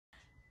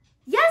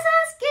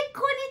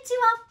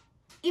Konnichiwa!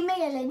 Είμαι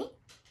η Ελένη,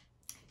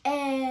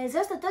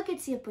 ζω στο Τόκιο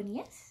της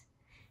Ιαπωνίας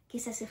και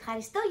σας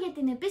ευχαριστώ για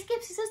την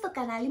επίσκεψή σας στο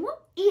κανάλι μου,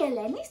 η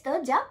Ελένη στο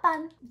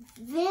Japan.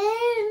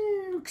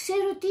 Δεν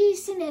ξέρω τι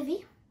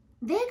συνέβη,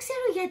 δεν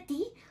ξέρω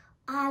γιατί,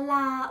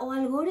 αλλά ο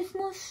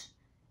αλγόριθμος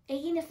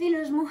έγινε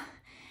φίλος μου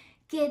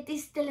και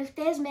τις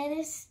τελευταίες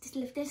μέρες, τις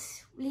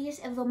τελευταίες λίγες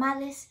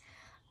εβδομάδες,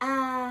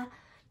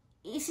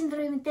 οι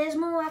συνδρομητές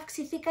μου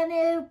αυξηθήκανε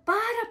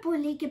πάρα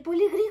πολύ και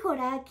πολύ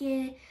γρήγορα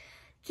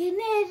και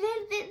ναι,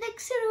 δεν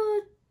ξέρω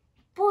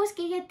πώς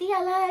και γιατί,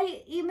 αλλά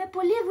είμαι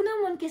πολύ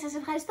ευγνώμων και σας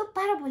ευχαριστώ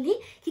πάρα πολύ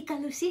και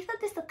καλώς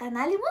ήρθατε στο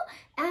κανάλι μου.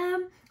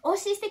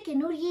 Όσοι είστε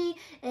καινούργοι,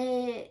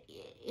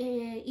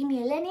 είμαι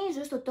η Ελένη,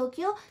 ζω στο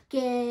Τόκιο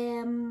και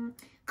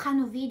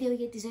κάνω βίντεο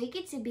για τη ζωή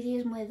και τις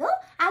εμπειρίες μου εδώ.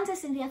 Αν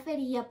σας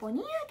ενδιαφέρει η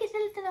Ιαπωνία και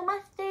θέλετε να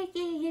μάθετε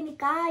και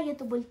γενικά για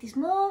τον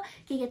πολιτισμό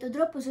και για τον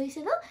τρόπο ζωής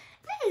εδώ,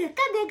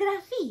 κάντε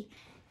εγγραφή.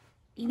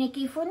 Είναι και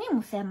η φωνή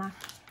μου θέμα.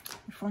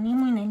 Η φωνή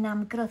μου είναι ένα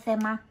μικρό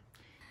θέμα.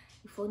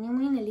 Η φωνή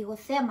μου είναι λίγο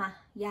θέμα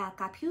για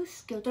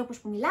κάποιους και ο τρόπος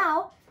που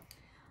μιλάω.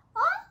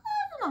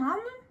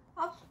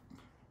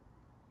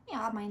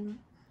 Άμα είναι,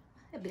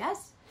 δεν πειράζει.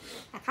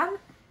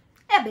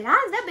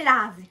 Δεν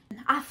πειράζει.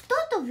 Αυτό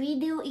το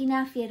βίντεο είναι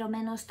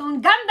αφιερωμένο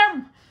στον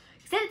Gundam.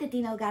 Ξέρετε τι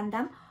είναι ο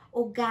Gundam?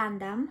 Ο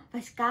Gundam,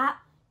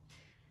 βασικά,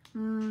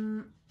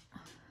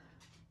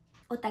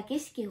 ο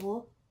Τακέσι και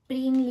εγώ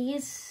πριν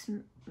λίγες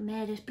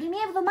μέρες, πριν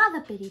μια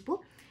εβδομάδα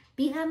περίπου,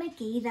 πήγαμε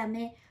και είδαμε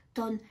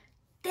τον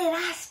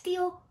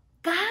τεράστιο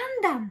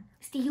Gundam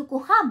στη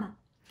Yokohama.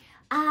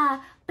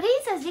 Πριν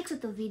σας δείξω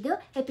το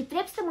βίντεο,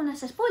 επιτρέψτε μου να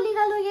σας πω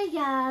λίγα λόγια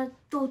για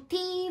το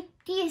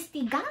τι εστί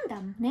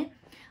Gundam, ναι.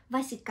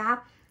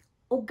 Βασικά,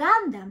 ο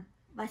Gundam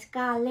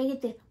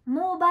λέγεται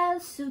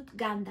Mobile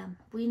Suit Gundam,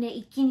 που είναι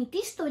η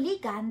κινητή στολή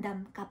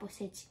Gundam, κάπως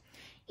έτσι.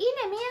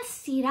 Είναι μια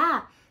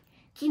σειρά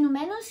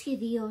κινουμένων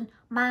σχεδίων,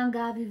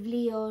 μάγκα,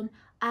 βιβλίων,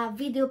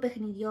 βίντεο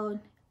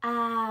παιχνιδιών,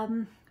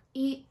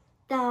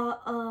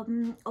 τα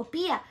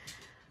οποία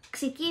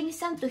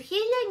ξεκίνησαν το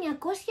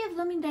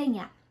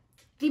 1979.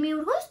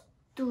 Δημιουργός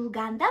του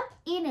Gundam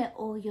είναι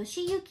ο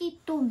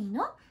Yoshiyuki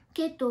Tomino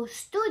και το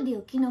στούντιο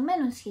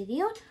κινουμένων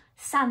σχεδίων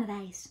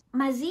Sunrise.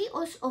 Μαζί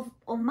ως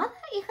ομάδα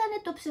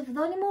είχαν το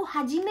ψευδόνυμο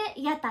Hajime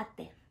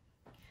Yatate.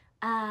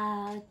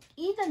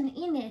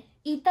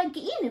 Ήταν και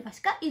είναι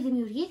βασικά οι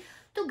δημιουργοί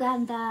του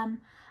Gundam.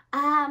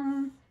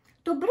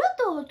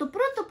 Το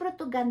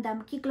πρώτο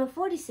Gundam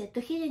κυκλοφόρησε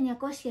το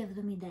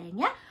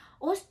 1979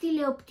 ως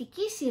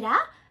τηλεοπτική σειρά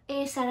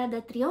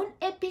 43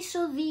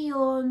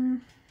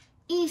 επεισοδίων.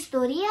 Η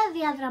ιστορία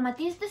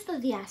διαδραματίζεται στο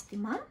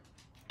διάστημα,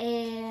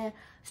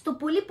 στο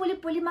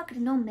πολύ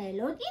μακρινό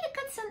μέλλον. Είναι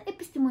κάτι σαν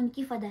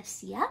επιστημονική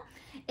φαντασία.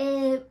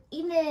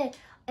 Είναι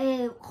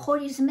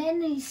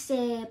χωρισμένη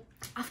σε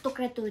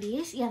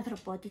αυτοκρατορίες η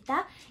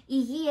ανθρωπότητα. Η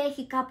γη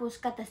έχει κάπως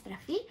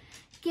καταστραφεί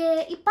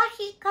και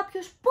υπάρχει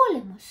κάποιος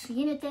πόλεμος.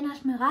 Γίνεται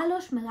ένας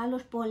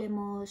μεγάλος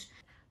πόλεμος.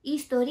 Η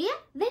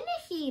ιστορία δεν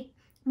έχει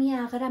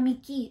μια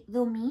γραμμική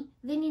δομή,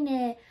 δεν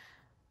είναι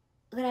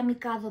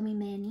γραμμικά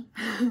δομημένη.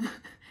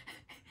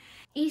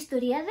 Η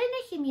ιστορία δεν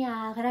έχει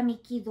μια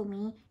γραμμική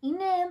δομή,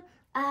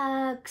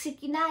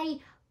 ξεκινάει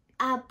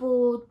από,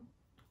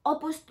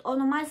 όπως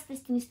ονομάζεται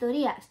στην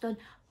ιστορία, στον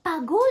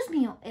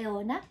παγκόσμιο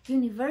αιώνα,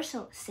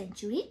 Universal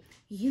Century,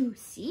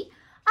 UC,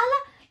 αλλά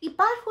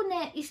υπάρχουν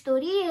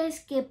ιστορίες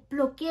και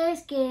πλοκές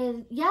και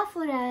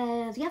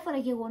διάφορα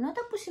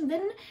γεγονότα που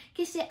συμβαίνουν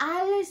και σε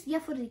άλλες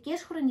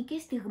διαφορετικές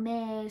χρονικές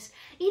στιγμές.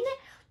 Είναι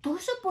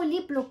τόσο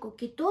πολύπλοκο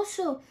και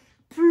τόσο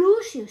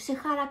πλούσιο σε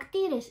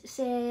χαρακτήρες,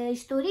 σε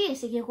ιστορίες,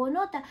 σε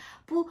γεγονότα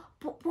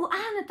που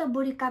άνετα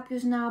μπορεί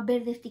κάποιος να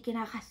μπερδευτεί και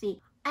να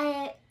χαθεί.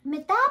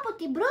 Μετά από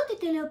την πρώτη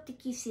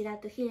τηλεοπτική σειρά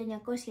το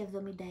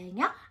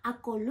 1979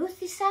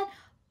 ακολούθησαν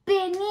 50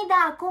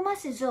 ακόμα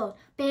σεζόν,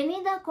 50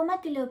 ακόμα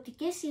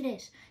τηλεοπτικές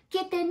σειρές και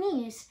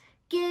ταινίες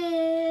και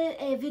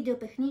βίντεο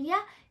παιχνίδια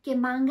και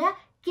μάγκα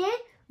και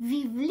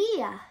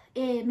βιβλία,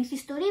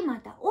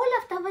 μυθιστορήματα, όλα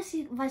αυτά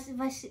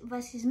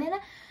βασισμένα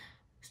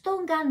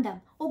στον Gundam.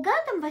 Ο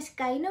Gundam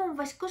βασικά είναι ο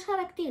βασικός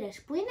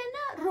χαρακτήρας, που είναι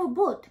ένα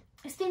ρομπότ.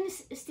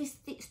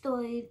 Στο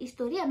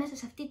ιστορία μέσα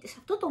σε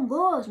αυτόν τον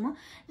κόσμο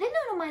δεν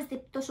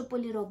ονομάζεται τόσο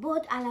πολύ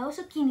ρομπότ, αλλά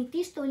όσο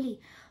κινητή στολή.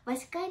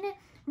 Βασικά είναι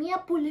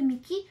μια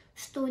πολεμική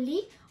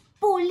στολή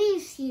πολύ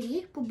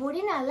ισχυρή που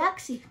μπορεί να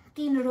αλλάξει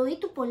την ροή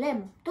του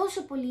πολέμου.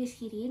 Τόσο πολύ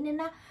ισχυρή, είναι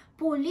ένα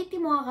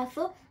πολύτιμο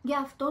αγαθό για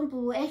αυτόν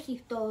που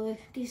έχει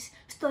τις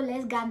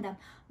στολές Gundam.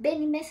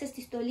 Μπαίνει μέσα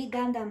στη στολή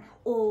Gundam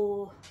ο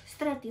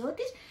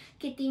στρατιώτης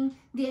και την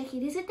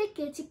διαχειρίζεται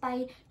και έτσι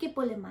πάει και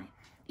πολεμάει.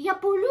 Για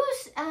πολλούς,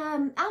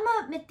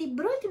 άμα με την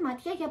πρώτη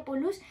ματιά, για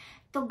πολλούς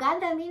το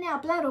Gundam είναι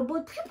απλά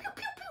ρομπότ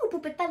που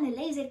πετάνε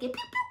λέιζερ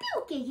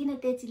και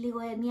γίνεται έτσι λίγο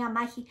μια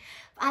μάχη,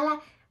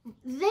 αλλά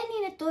δεν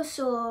είναι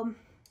τόσο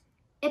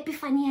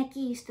επιφανειακή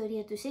η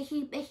ιστορία τους.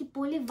 Έχει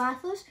πολύ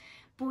βάθος,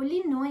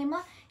 πολύ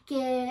νόημα και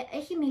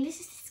έχει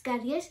μιλήσει στις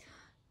καρδιές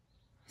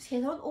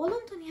σχεδόν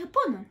όλων των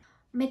Ιαπώνων.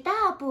 Μετά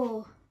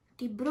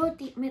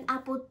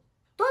από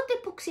τότε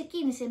που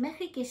ξεκίνησε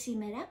μέχρι και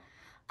σήμερα,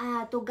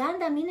 το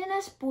Gundam είναι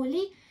ένας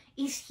πολύ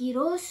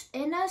ισχυρός,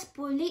 ένας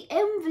πολύ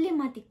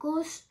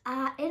εμβληματικός,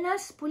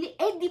 ένας πολύ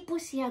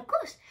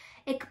εντυπωσιακός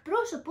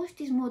εκπρόσωπος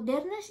της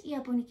μοντέρνας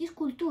ιαπωνικής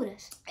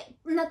κουλτούρας.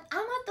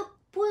 Άμα το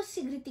πω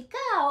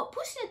συγκριτικά,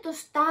 πώς είναι το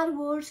Star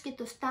Wars και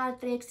το Star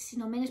Trek στις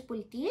Ηνωμένες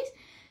Πολιτείες,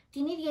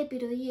 την ίδια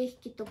επιρροή έχει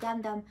και το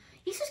Gundam,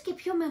 ίσως και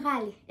πιο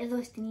μεγάλη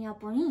εδώ στην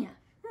Ιαπωνία.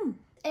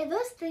 Εδώ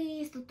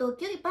στο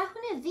Τόκιο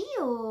υπάρχουν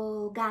δύο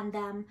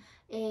Gundam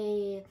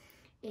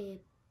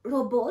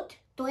ρομπότ.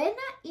 Το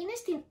ένα είναι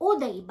στην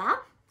Odaiba,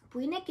 που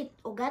είναι και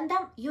ο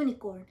Gundam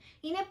Unicorn.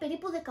 Είναι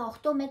περίπου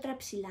 18 μέτρα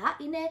ψηλά,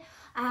 είναι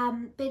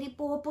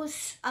περίπου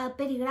όπως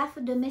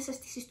περιγράφονται μέσα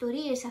στις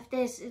ιστορίες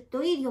αυτές, το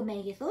ίδιο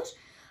μέγεθος.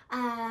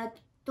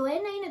 Το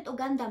ένα είναι το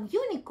Gundam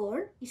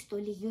Unicorn, η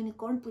στολή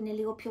Unicorn, που είναι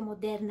λίγο πιο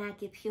μοντέρνα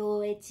και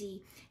πιο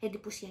έτσι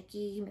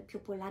εντυπωσιακή, με πιο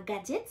πολλά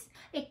gadgets.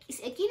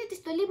 Εκείνη τη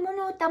στολή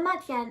μόνο τα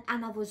μάτια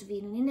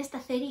αναβοσβήνουν, είναι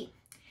σταθερή.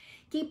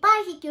 Και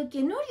υπάρχει και ο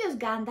καινούριος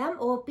Gundam,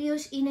 ο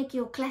οποίος είναι και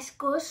ο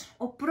κλασικός,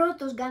 ο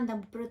πρώτος Gundam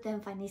που πρώτα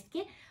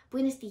εμφανίστηκε, που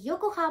είναι στη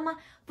Yokohama,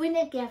 που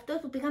είναι και αυτός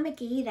που πήγαμε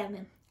και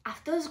είδαμε.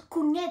 Αυτός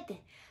κουνιέται,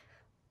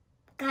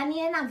 κάνει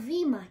ένα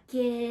βήμα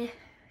και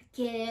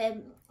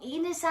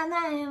είναι σαν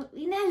να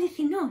είναι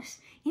αληθινός.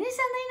 Είναι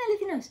σαν να είναι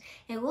αληθινός.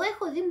 Εγώ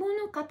έχω δει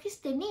μόνο κάποιες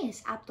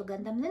ταινίες από τον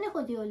Gundam, δεν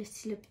έχω δει όλες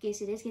τις τηλεοπτικές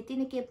σειρές, γιατί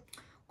είναι και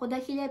κοντά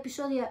 1000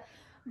 επεισόδια,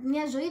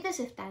 μια ζωή δεν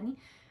σε φτάνει.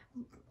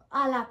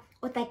 Αλλά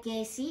ο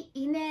Τακέσι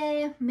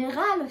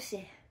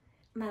μεγάλωσε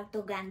με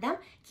τον Gundam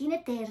και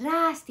είναι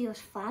τεράστιος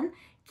φαν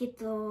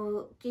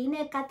και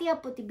είναι κάτι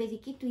από την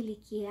παιδική του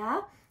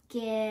ηλικία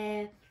και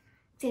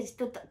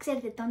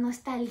ξέρετε, το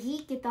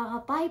νοσταλγεί και το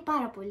αγαπάει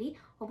πάρα πολύ.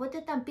 Οπότε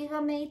όταν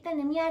πήγαμε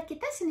ήταν μια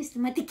αρκετά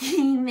συναισθηματική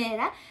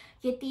ημέρα,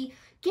 γιατί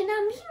και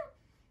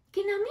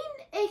να μην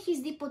έχεις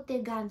δει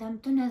ποτέ Gundam,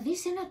 το να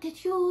δεις ένα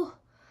τέτοιο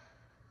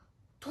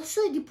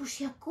τόσο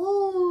εντυπωσιακό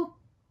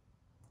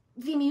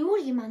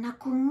δημιούργημα να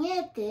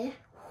κουνιέται,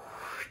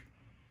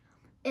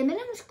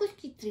 εμένα μου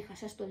σηκώθηκε η τρίχα,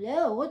 σας το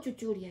λέω, εγώ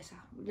τσουτσούριασα,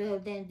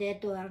 δεν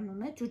το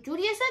αρνούμε,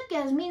 τσουτσούριασα και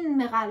ας μην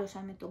μεγάλωσα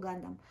με τον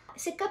Gundam.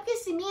 Σε κάποια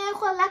σημεία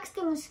έχω αλλάξει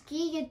τη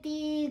μουσική, γιατί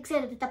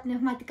ξέρετε τα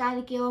πνευματικά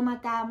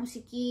δικαιώματα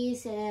μουσικής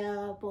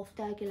από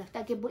αυτά και όλα αυτά,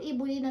 και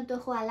μπορεί να το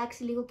έχω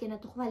αλλάξει λίγο και να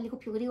το έχω βάλει λίγο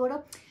πιο γρήγορο,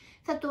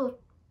 θα το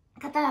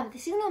καταλάβετε,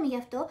 συγγνώμη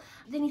γι' αυτό,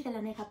 δεν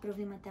ήθελα να είχα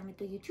προβλήματα με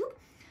το YouTube.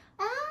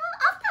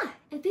 Αυτά,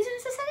 ελπίζω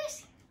να σας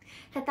αρέσει.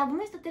 Θα τα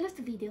πούμε στο τέλος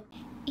του βίντεο.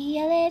 Η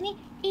Ελένη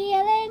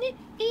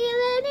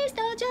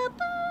στο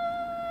Τζαπάν.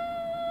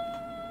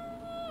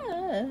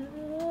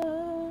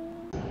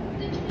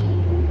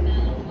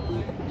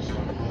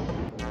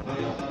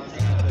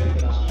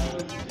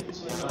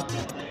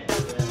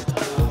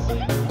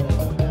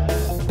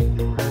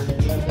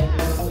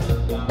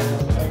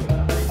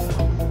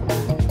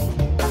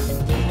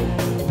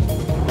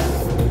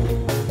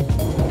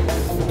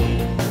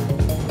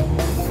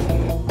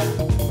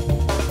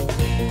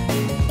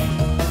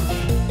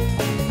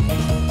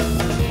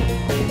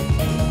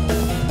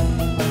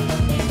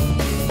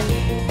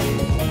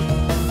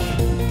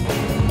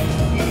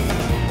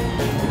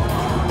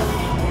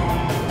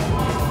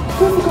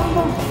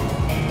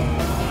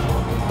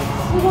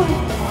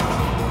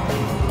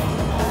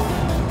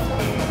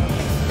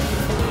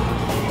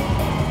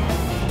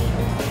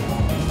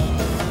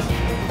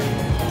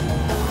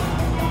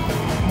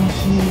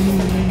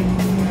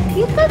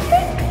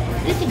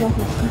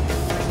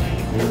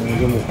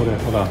でもこれ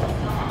ほら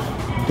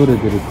どれ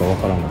出るかわ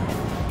からない。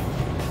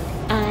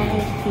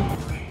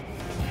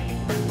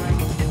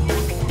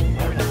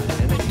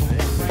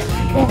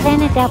Δεν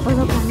φαίνεται από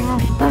εδώ καλά.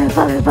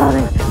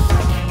 Πάμε.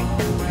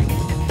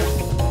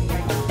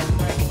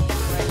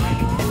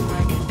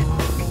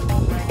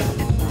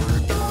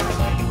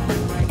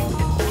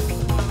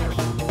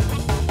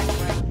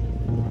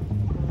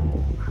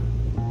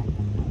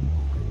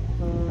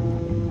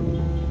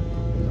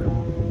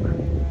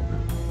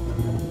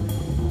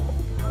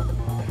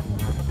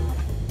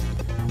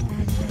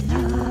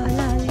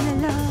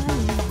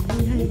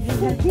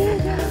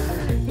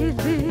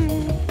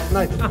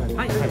ないです。はい。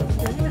はい。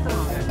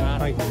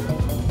はい。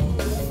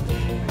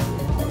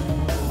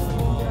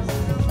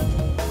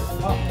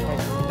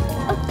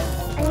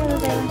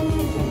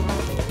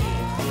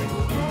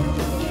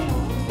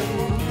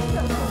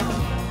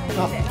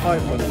はい、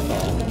こんにちは。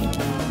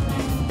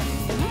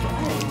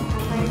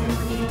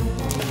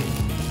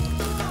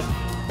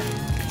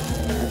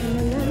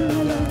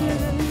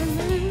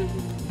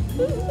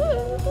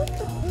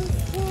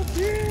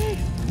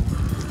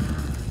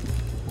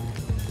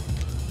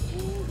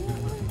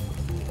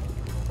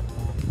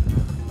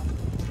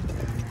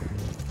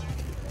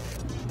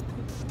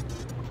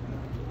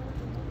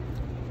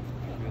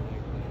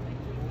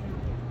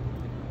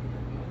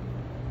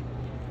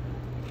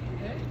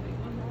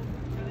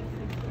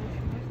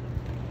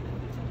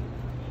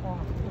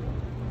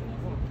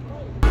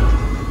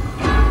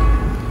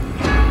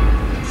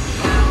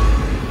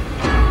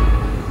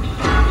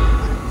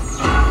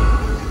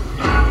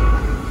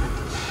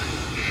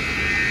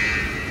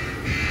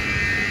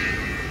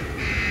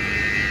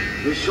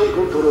ミッション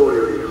コントロール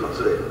より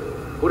発令。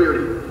これより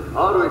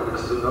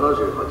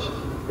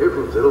RX78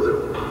 F00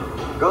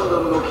 ガンダ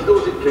ムの起動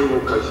実験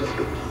を開始す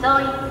る。総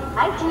員、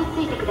配置に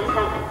ついてくだ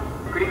さい。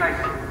繰り返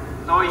す。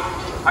総員、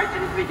配置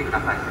についてくだ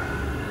さい。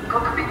コ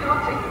ックピットハ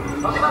ッチ、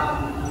閉じ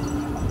ま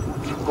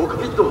す。コック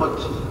ピットハッ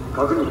チ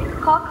確認。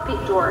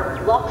Cockpit door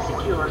lock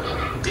secure.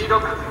 リード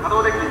ック可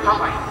動デッキスタン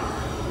バイ。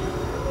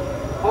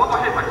ポート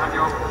閉鎖完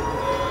了。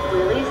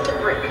Release the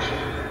bridge.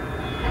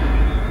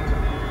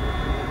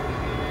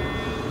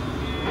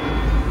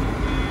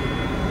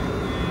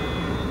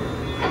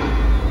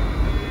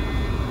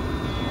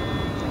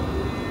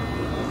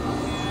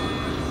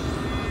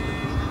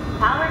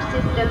 Power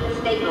system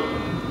stable.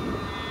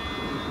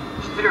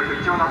 出力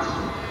異常なし。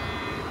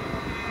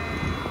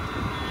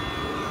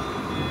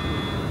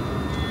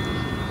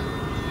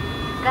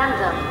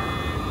Gundam,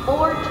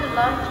 forward to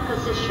launch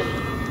position.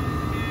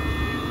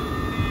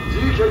 G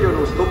キャリア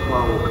のストッパ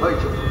ーを解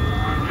除。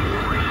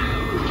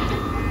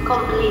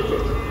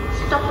Completed.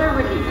 Stopper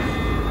release.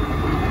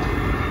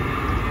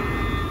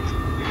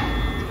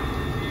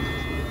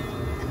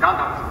 ガンダ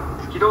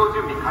ム、起動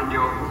準備完了。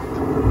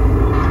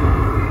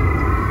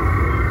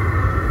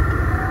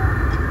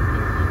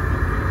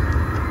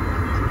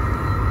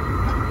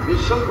ミッ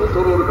ションコン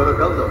トロールから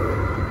ガンダムへ。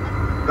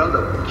ガンダ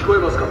ム、聞こえ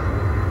ますか？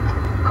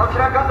こち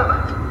らガンダム、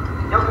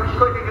よく聞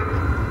こえている。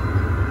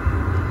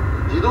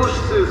自動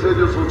姿勢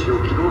制御装置を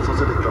起動さ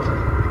せてください。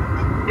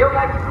了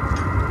解。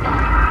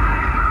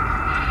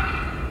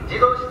自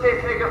動姿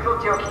勢制御装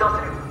置を起動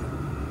する。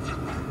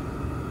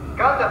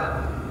ガンダ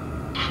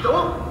ム、起動。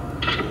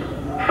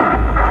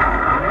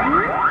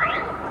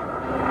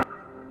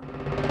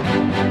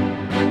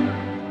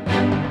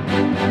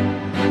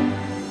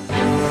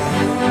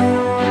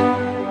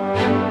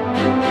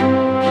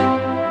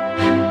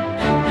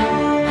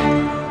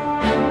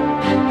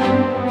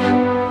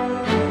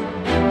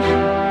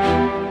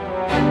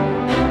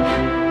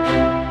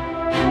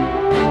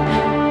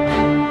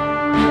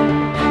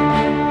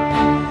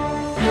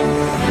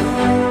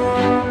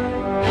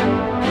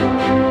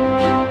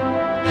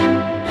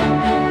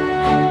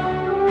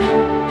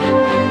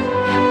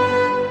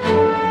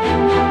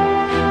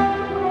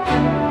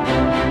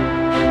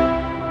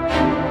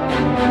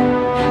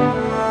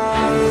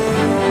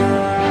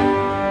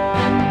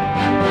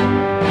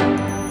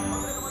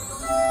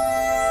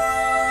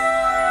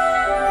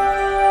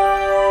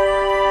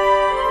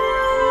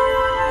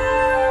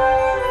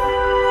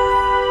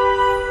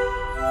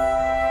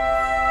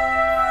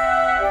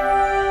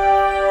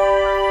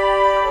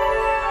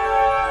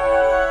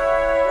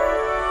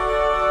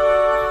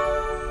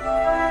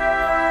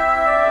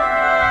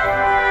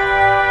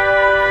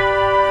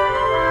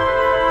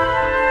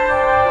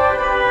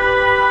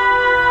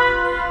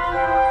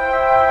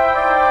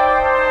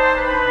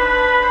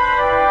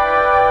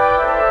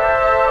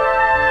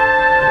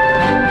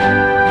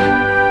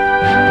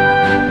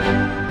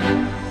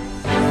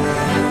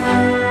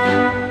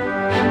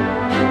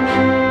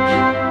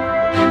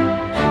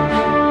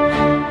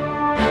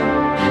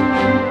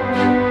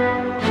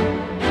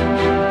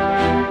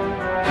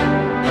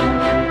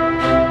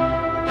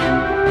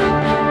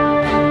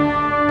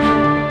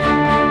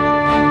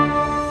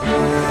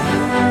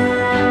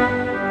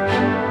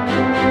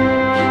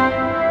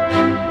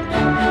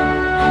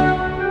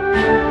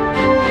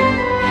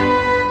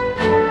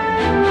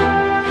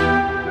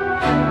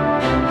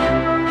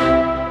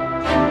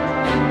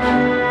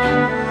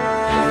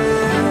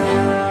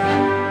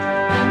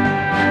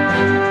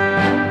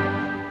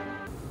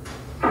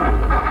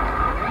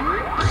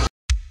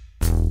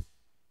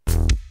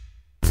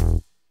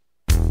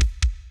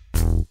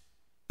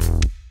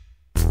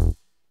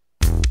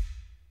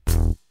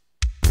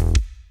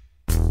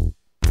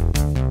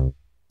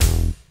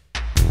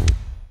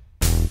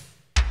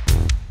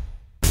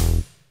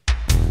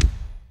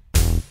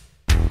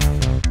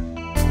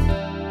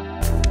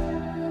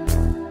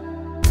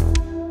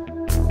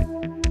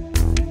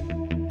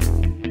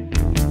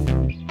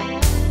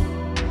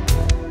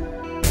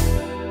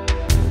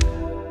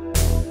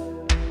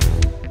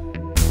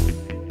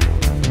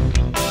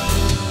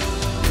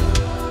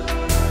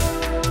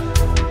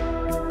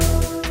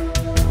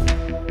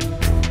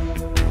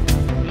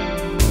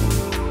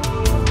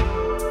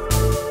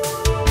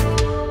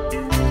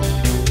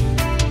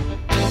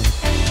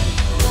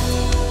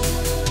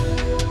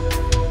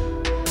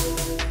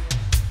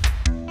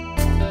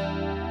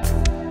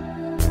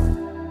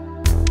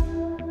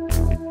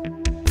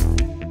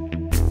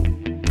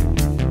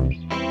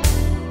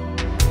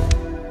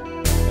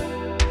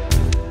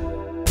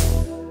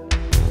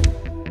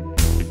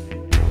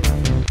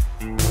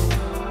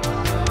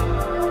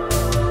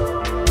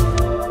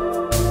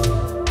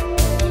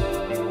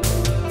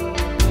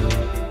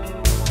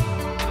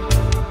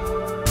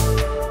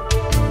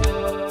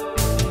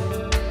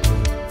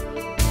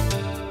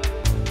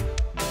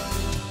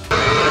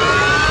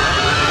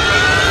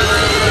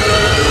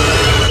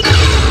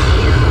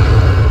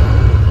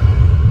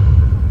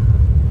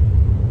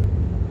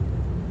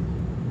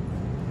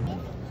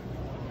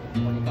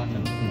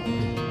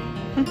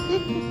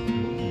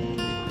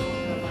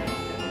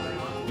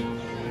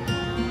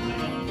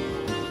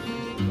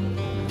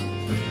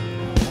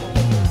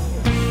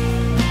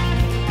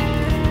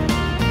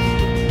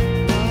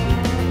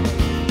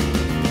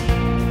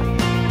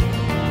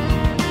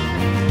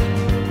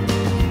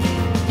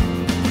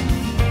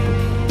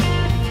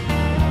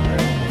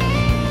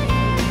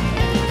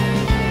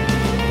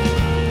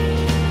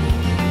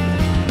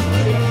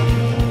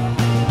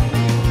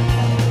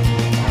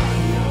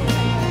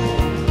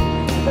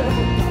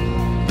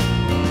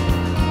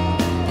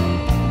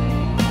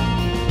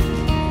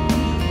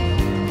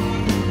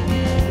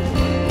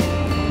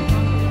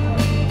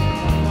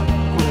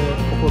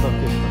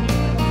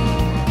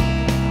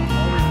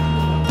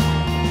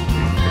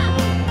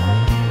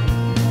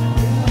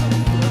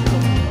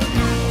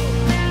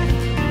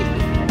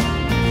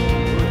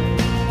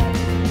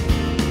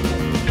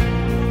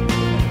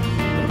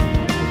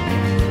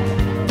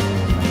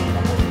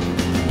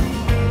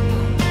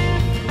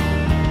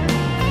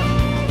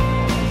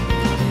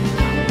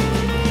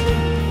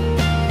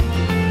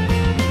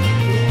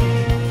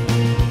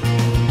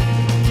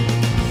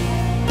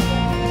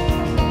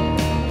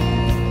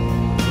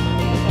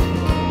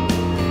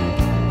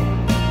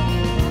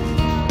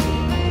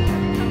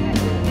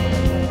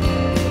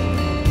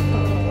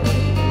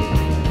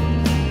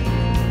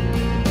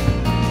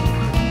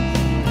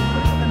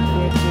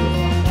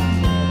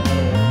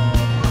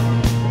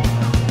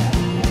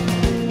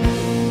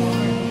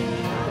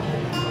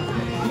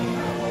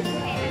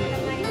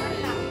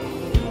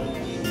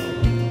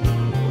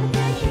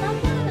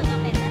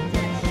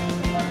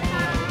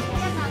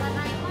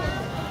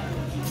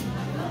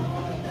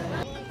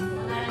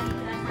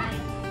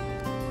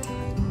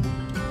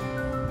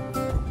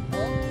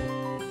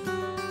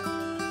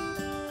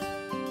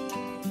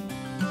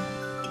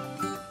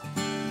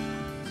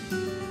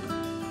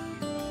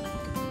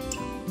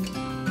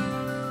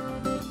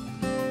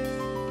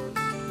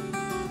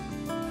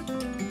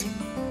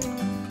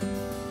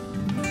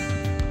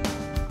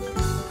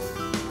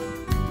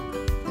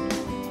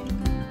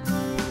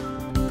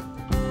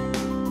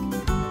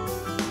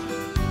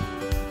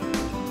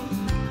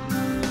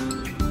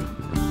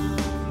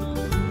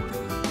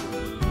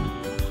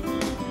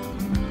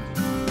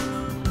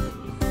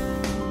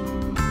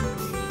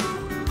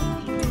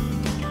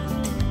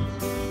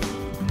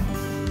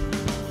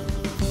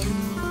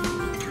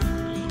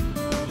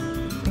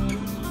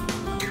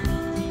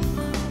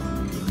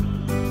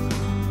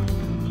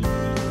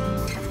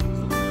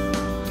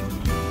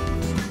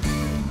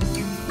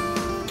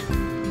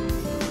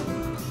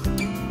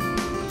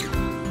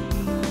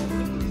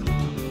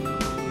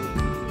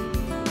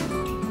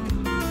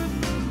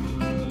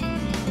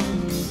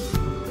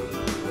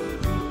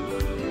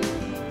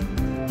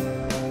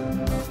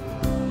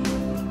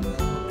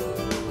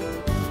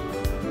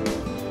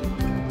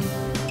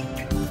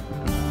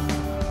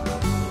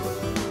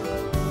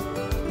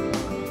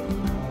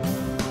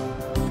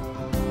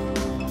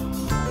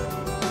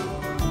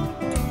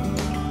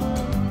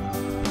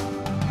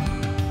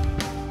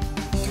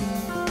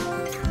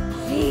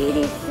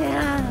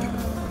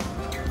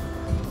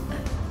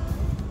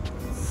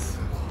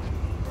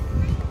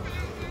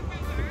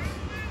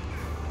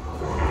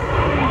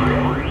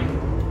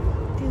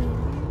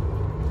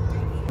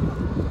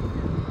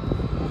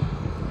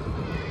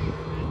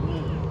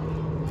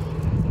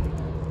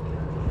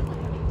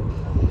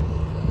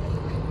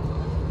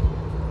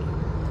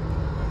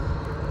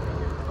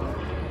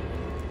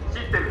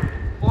てる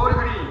オール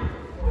グリーン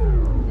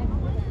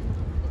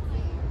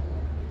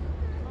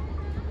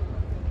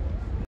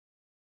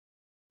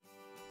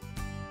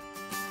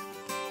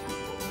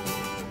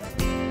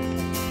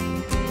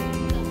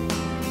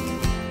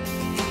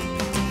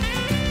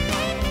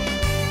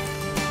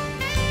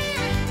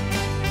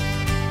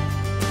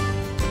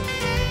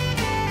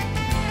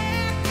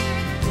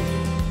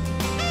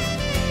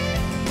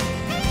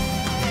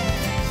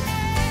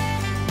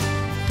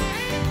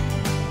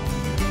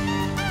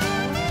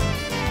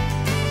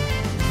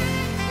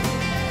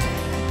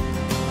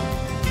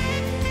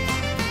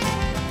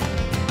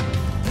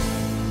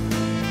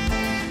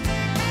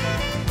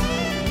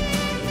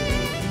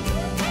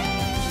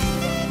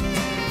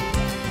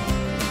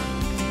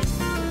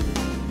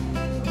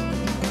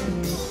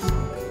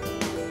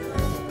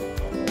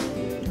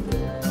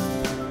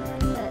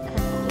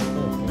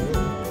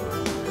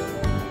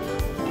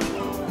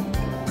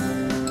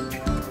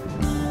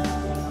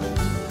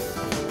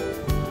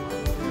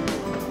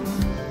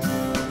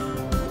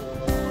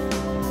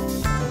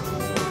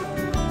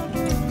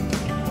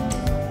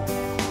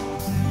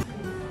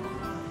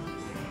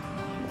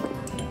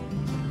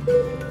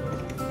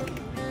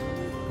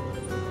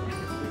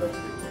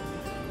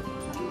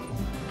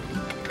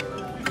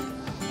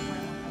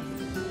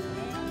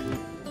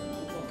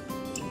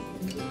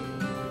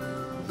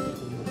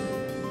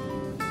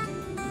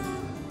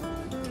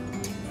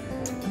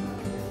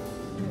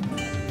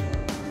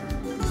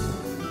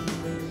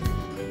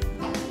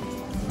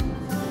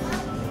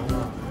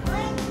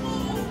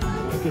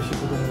たけし子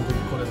供の時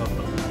これだった。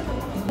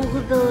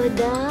 80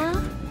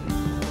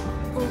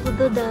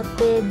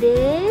 85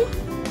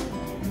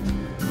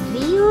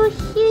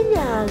 2008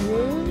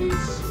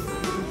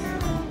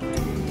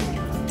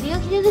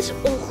 2017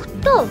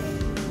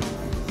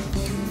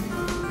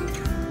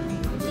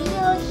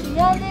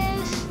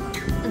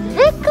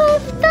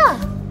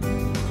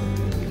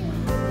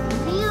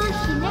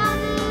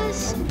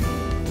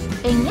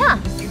 2009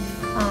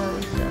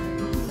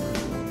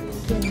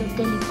 και το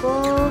τελικό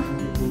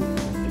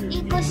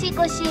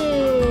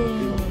 2020.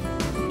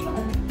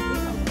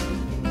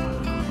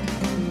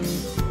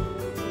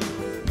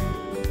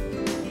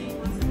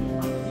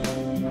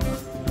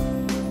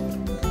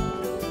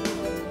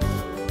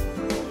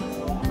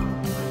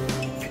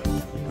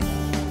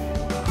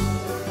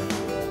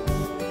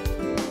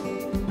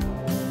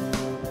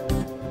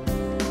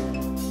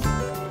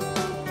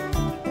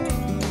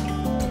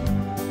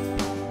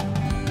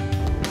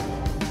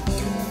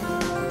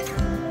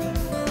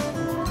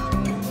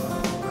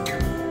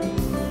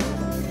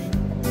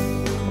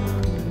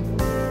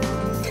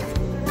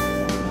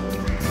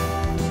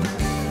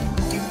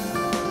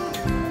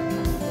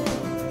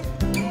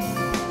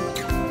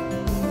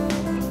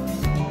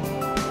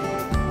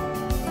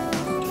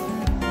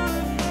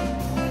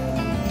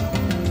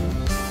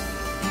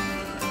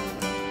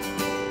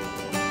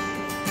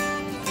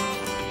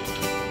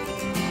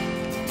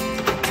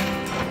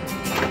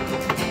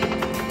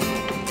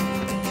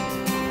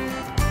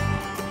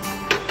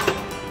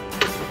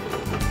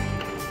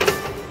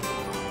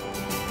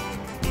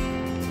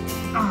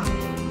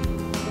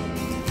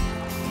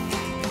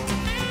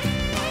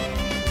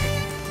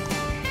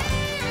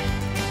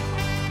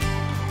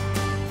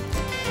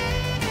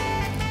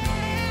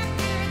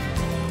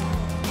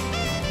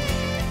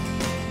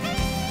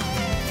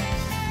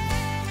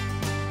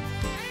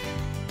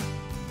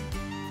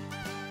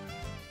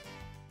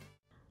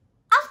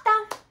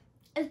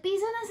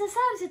 Ελπίζω να σας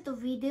άρεσε το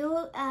βίντεο.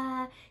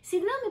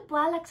 Συγγνώμη που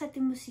άλλαξα τη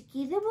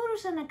μουσική, δεν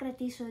μπορούσα να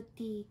κρατήσω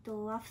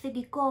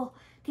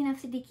την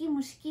αυθεντική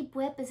μουσική που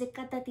έπαιζε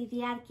κατά τη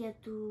διάρκεια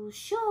του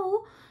show,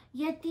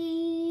 γιατί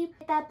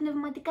τα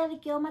πνευματικά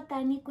δικαιώματα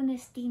ανήκουν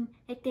στην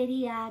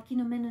εταιρεία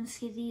κινουμένων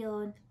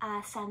σχεδίων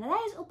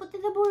Sunrise, οπότε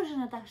δεν μπορούσα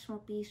να τα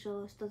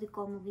χρησιμοποιήσω στο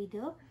δικό μου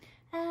βίντεο.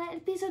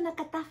 Ελπίζω να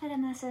κατάφερα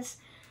να σας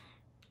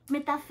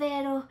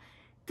μεταφέρω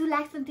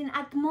τουλάχιστον την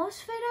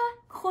ατμόσφαιρα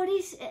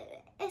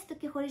έστω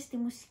και χωρίς τη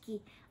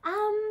μουσική.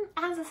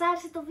 Αν σας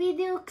άρεσε το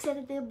βίντεο,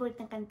 ξέρετε,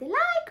 μπορείτε να κάνετε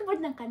like,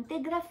 μπορείτε να κάνετε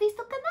εγγραφή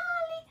στο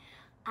κανάλι.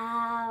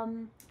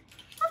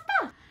 Αυτά.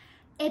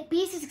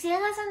 Επίσης,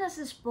 ξέχασα να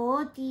σας πω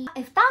ότι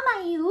 7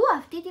 Μαΐου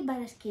αυτή την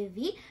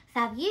Παρασκευή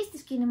θα βγει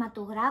στις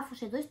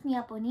κινηματογράφους εδώ στην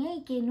Ιαπωνία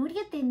η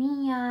καινούρια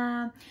ταινία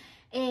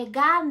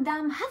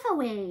Gundam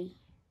Hathaway.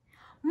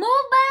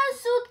 Mobile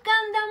Suit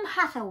Gundam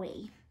Hathaway.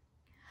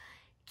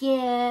 Και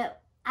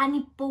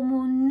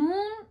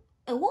ανυπομονούν,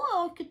 εγώ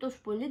όχι τόσο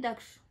πολύ,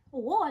 εντάξει,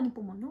 εγώ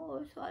ανυπομονώ,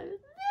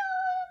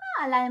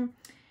 αλλά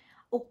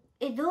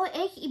εδώ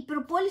έχει, η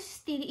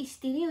προπόληση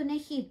εισιτηρίων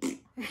έχει,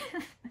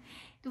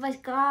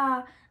 βασικά,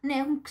 ναι,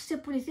 έχουν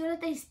ξεπουληθεί όλα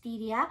τα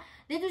εισιτήρια,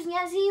 δεν τους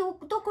νοιάζει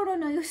το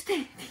κορονοϊό ούτε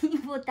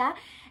τίποτα,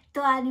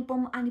 το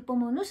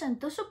ανυπομονούσαν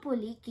τόσο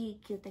πολύ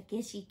και ο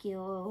Τακέσι και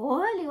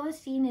όλοι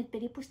όσοι είναι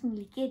περίπου στην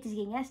ηλικία της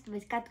γενιάς του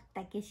βασικά του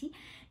Τακέσι.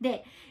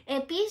 Ναι.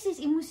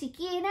 Επίσης η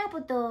μουσική είναι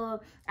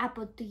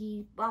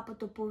από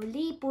το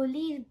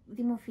πολύ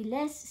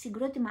δημοφιλές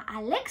συγκρότημα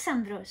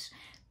Αλέξανδρος.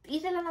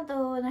 Ήθελα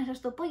να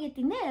σας το πω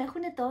γιατί ναι,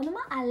 έχουν το όνομα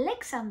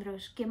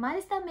Αλέξανδρος και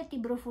μάλιστα με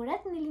την προφορά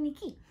την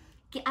ελληνική.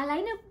 Αλλά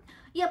είναι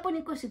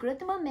ιαπωνικό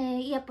συγκρότημα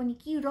με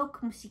ιαπωνική ροκ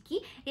μουσική.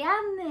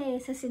 Εάν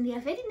σας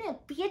ενδιαφέρει, ναι,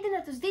 πηγαίνετε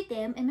να τους δείτε.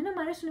 Εμένα μου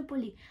αρέσουν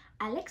πολύ.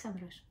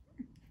 Αλέξανδρος.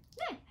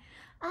 Ναι.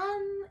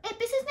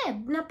 Επίσης,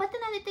 ναι, να πάτε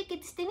να δείτε και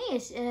τις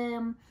ταινίες.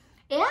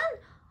 Εάν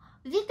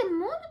δείτε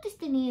μόνο τις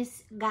ταινίες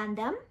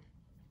Gundam,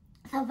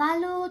 θα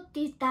βάλω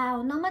τα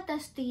ονόματα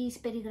στις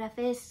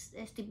περιγραφές,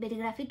 στην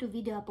περιγραφή του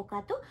βίντεο από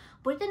κάτω.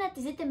 Μπορείτε να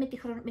τις δείτε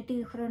με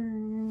τη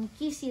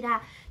χρονική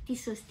σειρά τη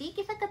σωστή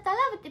και θα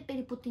καταλάβετε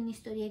περίπου την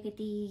ιστορία και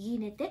τι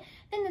γίνεται.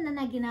 Δεν είναι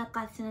ανάγκη να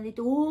κάθεστε να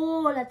δείτε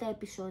όλα τα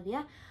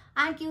επεισόδια.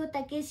 Αν και ο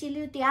Τακέσι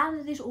λέει ότι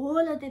αν δεις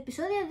όλα τα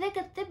επεισόδια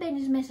δεν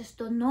μπαίνεις μέσα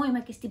στο νόημα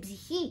και στην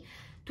ψυχή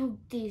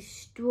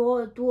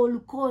του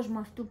όλου κόσμου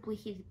αυτού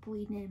που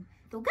είναι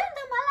το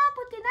Gundam, αλλά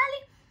από την άλλη,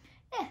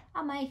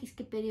 άμα έχεις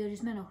και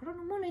περιορισμένο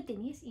χρόνο, μόνο οι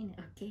ταινίες είναι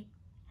ok.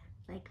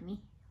 Like me,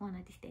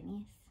 μόνο τις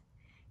ταινίες.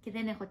 Και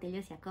δεν έχω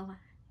τελειώσει ακόμα.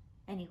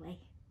 Anyway.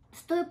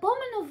 Στο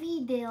επόμενο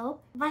βίντεο,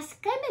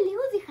 βασικά είμαι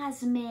λίγο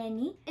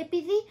διχασμένη,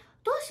 επειδή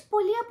τόσοι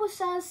πολλοί από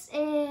εσάς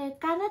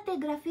κάνατε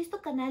εγγραφή στο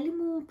κανάλι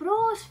μου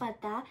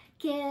πρόσφατα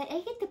και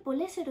έχετε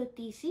πολλές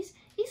ερωτήσεις.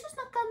 Ίσως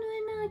να κάνω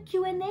ένα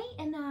Q&A,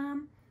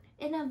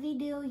 ένα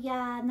βίντεο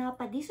για να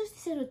απαντήσω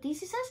στις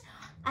ερωτήσεις σας.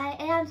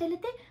 Εάν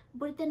θέλετε,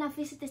 μπορείτε να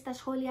αφήσετε στα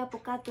σχόλια από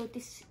κάτω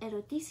τις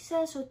ερωτήσεις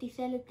σας, ό,τι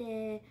θέλετε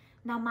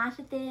να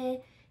μάθετε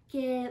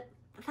και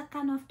θα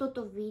κάνω αυτό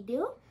το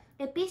βίντεο.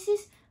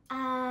 Επίσης,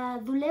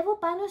 δουλεύω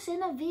πάνω σε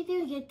ένα βίντεο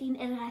για την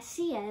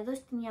εργασία εδώ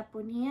στην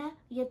Ιαπωνία,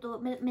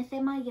 με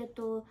θέμα για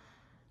το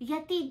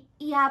γιατί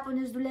οι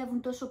Ιάπωνες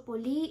δουλεύουν τόσο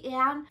πολύ,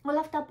 εάν όλα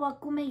αυτά που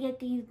ακούμε για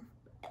την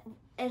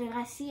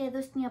εργασία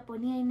εδώ στην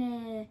Ιαπωνία είναι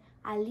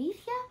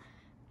αλήθεια.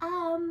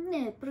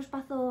 Ναι,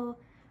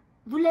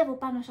 δουλεύω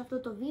πάνω σε αυτό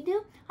το βίντεο,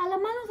 αλλά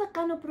μάλλον θα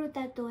κάνω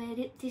πρώτα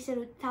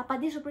θα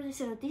απαντήσω πρώτα τις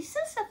ερωτήσεις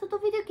σας σε αυτό το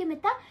βίντεο και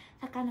μετά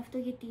θα κάνω αυτό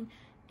για την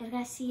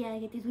εργασία,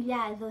 για τη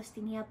δουλειά εδώ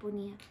στην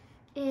Ιαπωνία.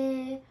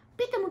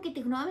 Πείτε μου και τη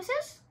γνώμη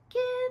σας και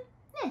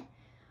ναι,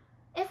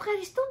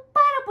 ευχαριστώ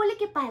πάρα πολύ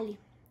και πάλι.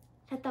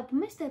 Θα τα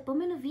πούμε στο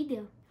επόμενο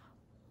βίντεο.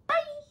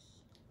 Bye!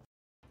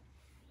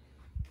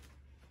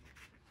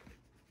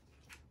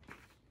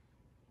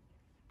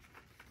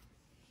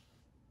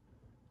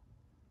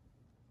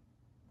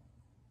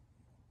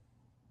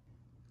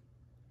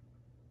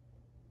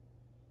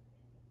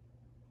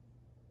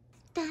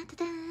 Da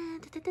da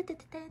da da da da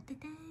da da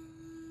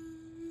da.